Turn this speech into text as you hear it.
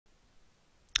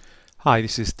Hi,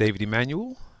 this is David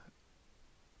Emanuel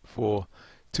for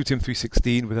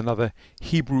 2Tim316 with another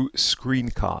Hebrew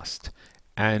screencast.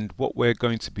 And what we're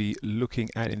going to be looking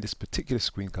at in this particular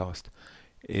screencast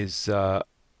is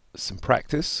some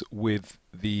practice with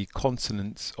the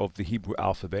consonants of the Hebrew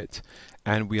alphabet.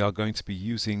 And we are going to be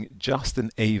using just an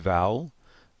A vowel,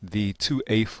 the two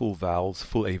A full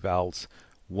vowels.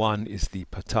 One is the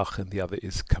patach and the other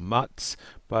is kamatz.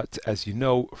 But as you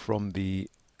know from the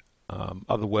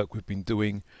other work we've been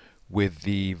doing with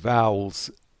the vowels,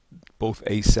 both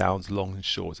A sounds, long and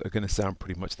short, are going to sound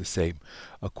pretty much the same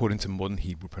according to modern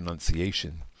Hebrew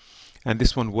pronunciation. And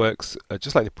this one works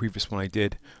just like the previous one I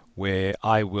did, where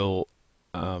I will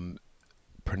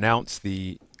pronounce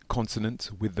the consonant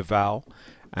with the vowel,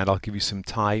 and I'll give you some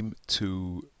time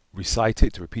to recite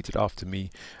it, to repeat it after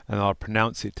me, and I'll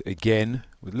pronounce it again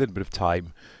with a little bit of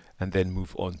time and then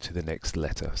move on to the next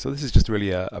letter. So this is just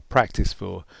really a practice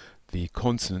for the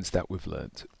consonants that we've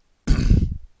learned.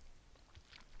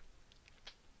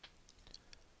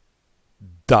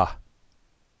 Da,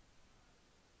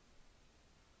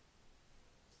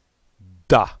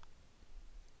 da,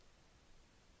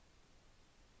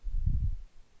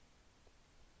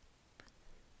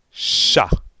 sha,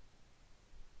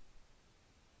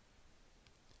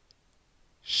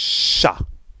 sha,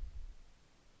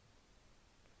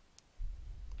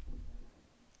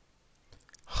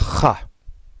 cha,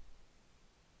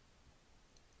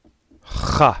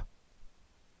 cha,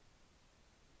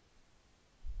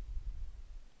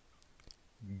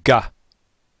 ga,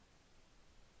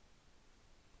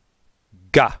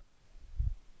 ga,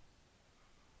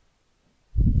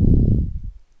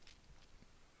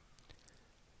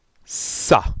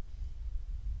 sa,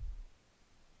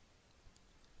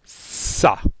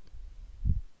 sa,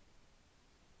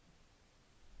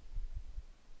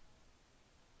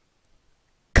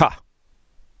 ka,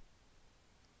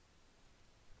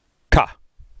 ka,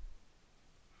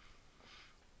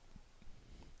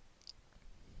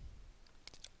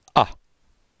 a,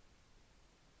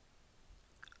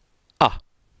 a,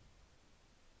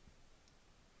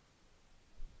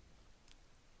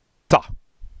 ta,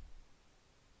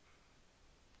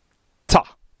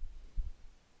 ta,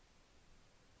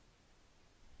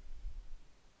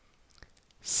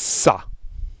 sa,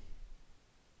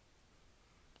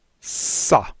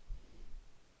 sa,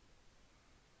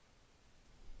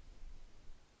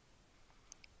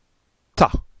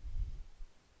 ta,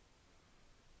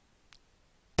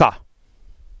 ta,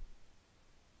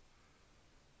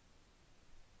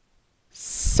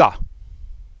 sa,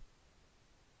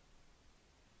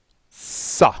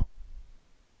 sa,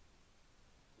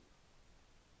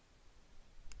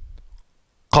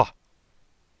 ka,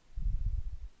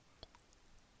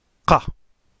 ka,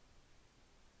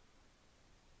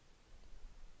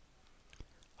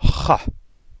 ha,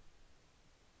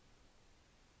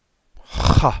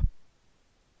 ha,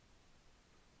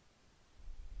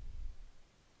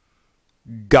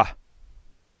 ga,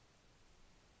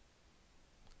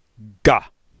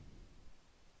 ga,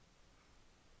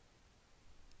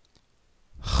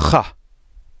 ha,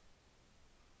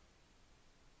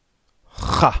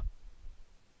 ha,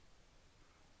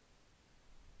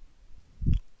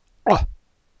 ah,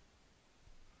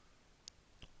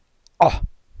 ah,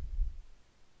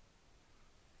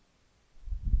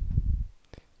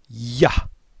 ya,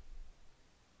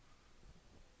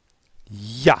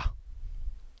 ya,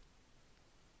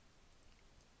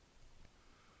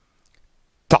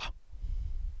 ta,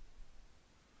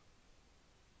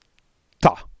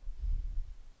 ta,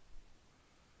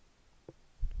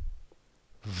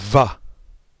 va,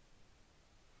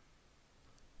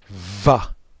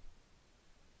 va,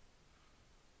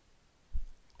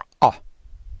 ah,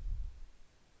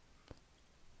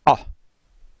 ah,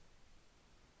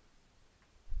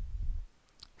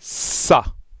 sa,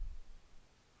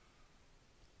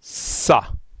 sa,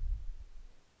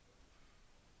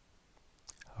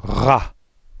 ra,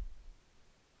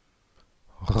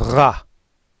 ra,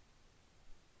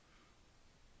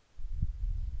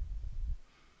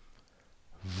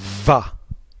 va,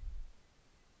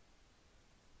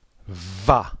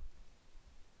 va,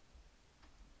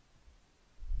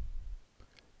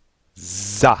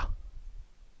 za,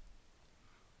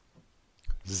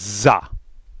 za,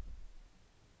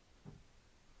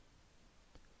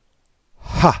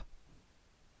 ha,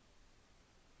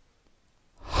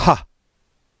 ha,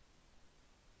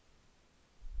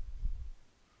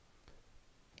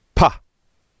 pa,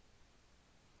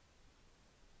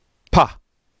 pa,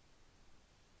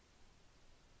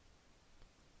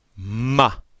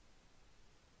 ma,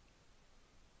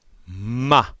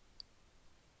 ma,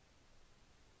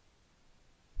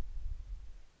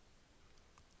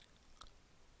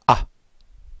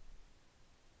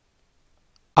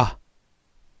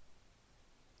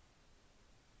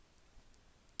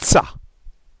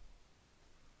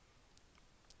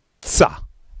 sa,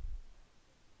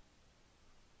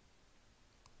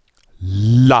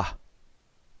 la,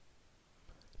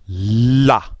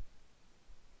 la,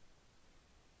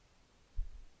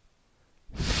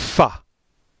 fa,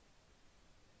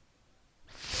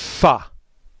 fa,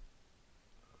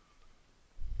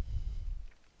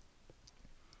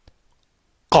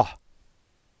 qa,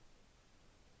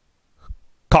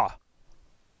 ka,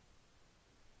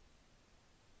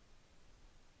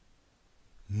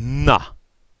 na,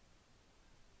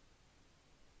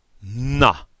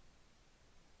 na,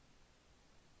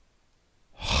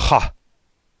 ha,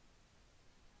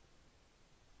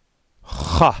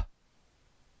 ha.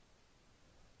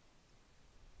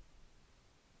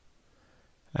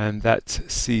 And that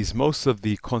sees most of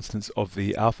the consonants of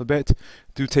the alphabet.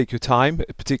 Do take your time,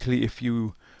 particularly if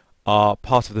you are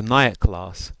part of the NIAC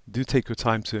class. Do take your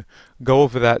time to go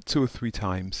over that 2 or 3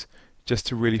 times just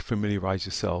to really familiarize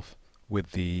yourself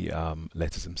with the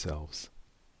letters themselves.